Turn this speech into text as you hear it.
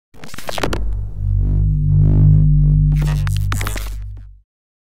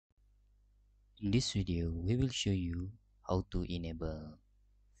In this video, we will show you how to enable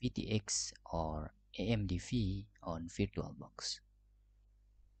VTX or AMD-V on VirtualBox.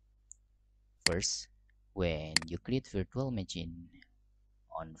 First, when you create virtual machine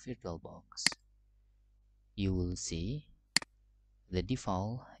on VirtualBox, you will see the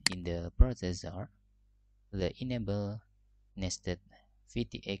default in the processor, the enable nested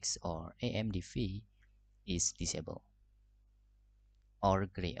VTX or AMD-V is disabled or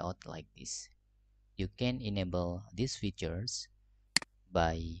gray out like this. You can enable these features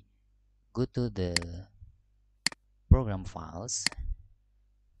by go to the program files,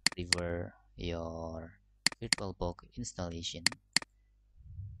 revert your VirtualBox installation,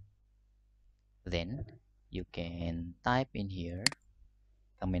 then you can type in here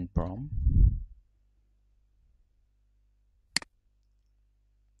command prompt.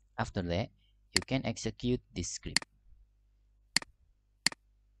 After that, you can execute this script.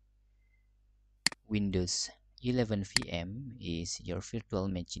 Windows 11 VM is your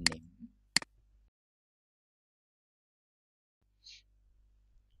virtual machine name.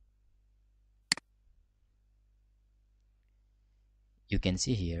 You can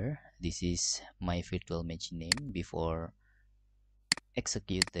see here, this is my virtual machine name. Before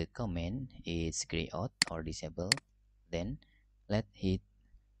execute the command, it's gray out or disable. Then let's hit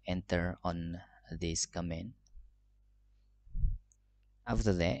enter on this command.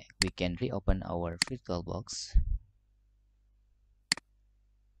 After that, we can reopen our VirtualBox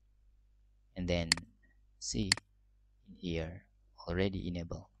and then see in here already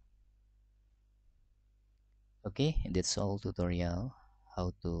enabled. Okay, that's all tutorial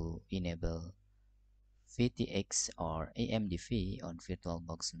how to enable VTX or AMD-V on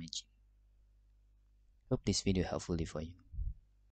VirtualBox machine. Hope this video helpful for you.